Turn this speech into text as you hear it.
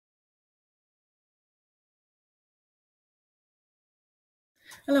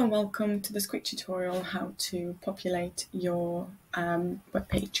Hello and welcome to this quick tutorial on how to populate your web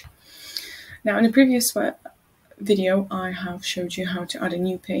page. Now, in a previous video, I have showed you how to add a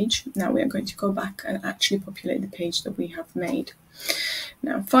new page. Now we are going to go back and actually populate the page that we have made.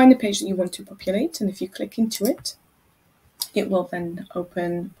 Now, find the page that you want to populate, and if you click into it, it will then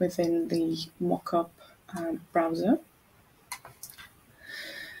open within the mockup browser.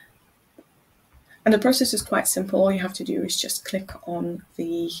 And the process is quite simple. All you have to do is just click on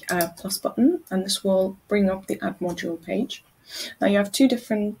the plus button, and this will bring up the Add Module page. Now you have two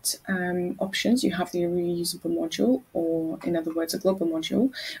different options. You have the reusable module, or in other words, a global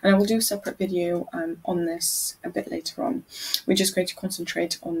module. And I will do a separate video on this a bit later on. We're just going to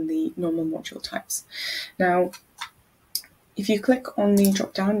concentrate on the normal module types. Now, if you click on the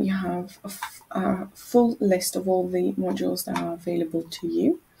drop down, you have a full list of all the modules that are available to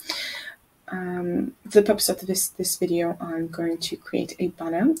you. For the purpose of this video, I'm going to create a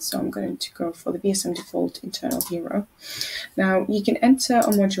banner. So I'm going to go for the VSM default internal hero. Now you can enter a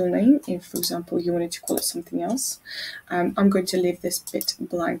module name if, for example, you wanted to call it something else. I'm going to leave this bit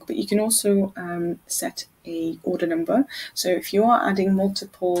blank, but you can also set a order number. So if you are adding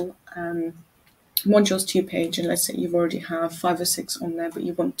multiple modules to your page, and let's say you've already have 5 or 6 on there, but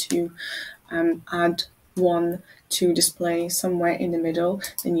you want to add one to display somewhere in the middle,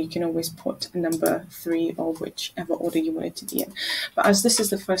 then you can always put a number 3 or whichever order you want it to be in. But as this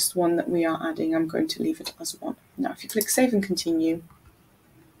is the first one that we are adding, I'm going to leave it as 1. Now, if you click Save and Continue,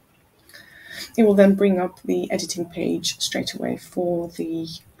 it will then bring up the editing page straight away for the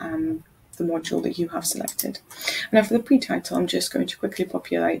module that you have selected. Now, for the pre-title, I'm just going to quickly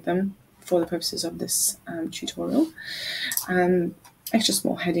populate them for the purposes of this tutorial. Extra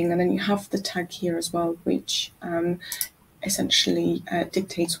small heading, and then you have the tag here as well, which essentially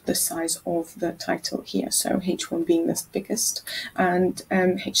dictates the size of the title here. So H1 being the biggest and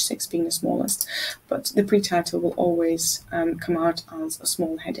H6 being the smallest, but the pre-title will always come out as a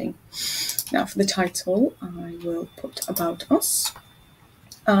small heading. Now for the title, I will put About Us.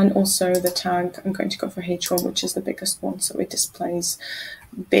 And also the tag, I'm going to go for H1, which is the biggest one, so it displays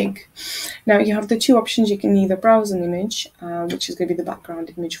big. Now you have the two options. You can either browse an image, which is going to be the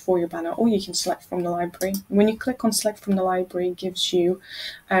background image for your banner, or you can select from the library. When you click on Select from the Library, it gives you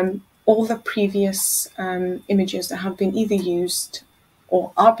all the previous images that have been either used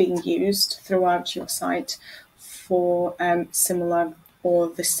or are being used throughout your site for similar or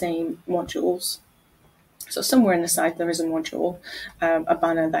the same modules. So somewhere in the site there is a module, a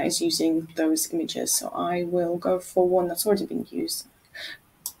banner that is using those images. So I will go for one that's already been used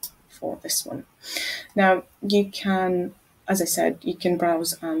for this one. Now you can, as I said, you can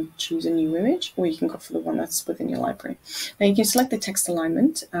browse and choose a new image, or you can go for the one that's within your library. Now you can select the text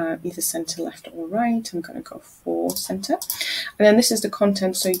alignment, either center, left, or right. I'm going to go for center. And then this is the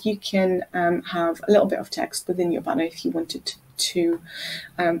content, so you can have a little bit of text within your banner if you wanted to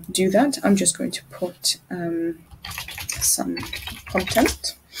do that. I'm just going to put some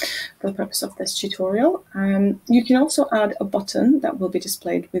content for the purpose of this tutorial. You can also add a button that will be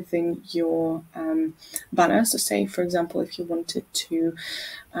displayed within your banner. So say, for example, if you wanted to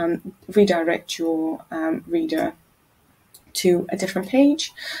redirect your reader to a different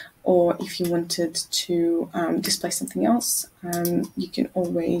page, or if you wanted to display something else, you can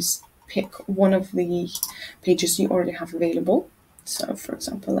always pick one of the pages you already have available. So for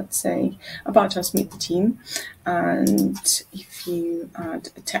example, let's say About Us, Meet the Team, and if you add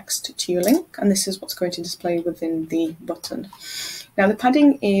a text to your link, and this is what's going to display within the button. Now the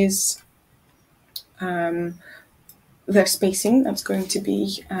padding is the spacing that's going to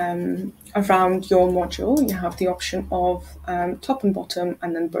be around your module. You have the option of top and bottom,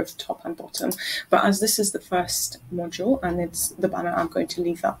 and then both top and bottom. But as this is the first module and it's the banner, I'm going to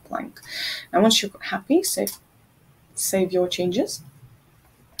leave that blank. Now once you're happy, save your changes.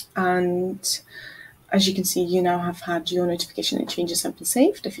 And as you can see, you now have had your notification that changes have been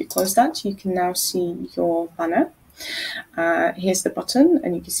saved. If you close that, you can now see your banner. Here's the button,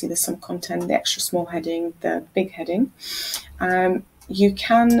 and you can see there's some content, the extra small heading, the big heading. You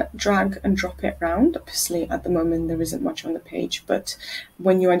can drag and drop it around. Obviously, at the moment, there isn't much on the page, but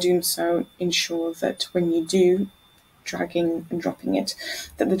when you are doing so, ensure that when you do dragging and dropping it,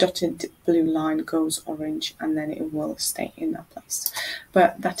 that the dotted blue line goes orange, and then it will stay in that place.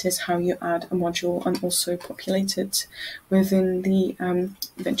 But that is how you add a module and also populate it within the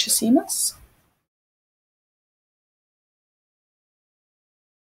Vennture CMS.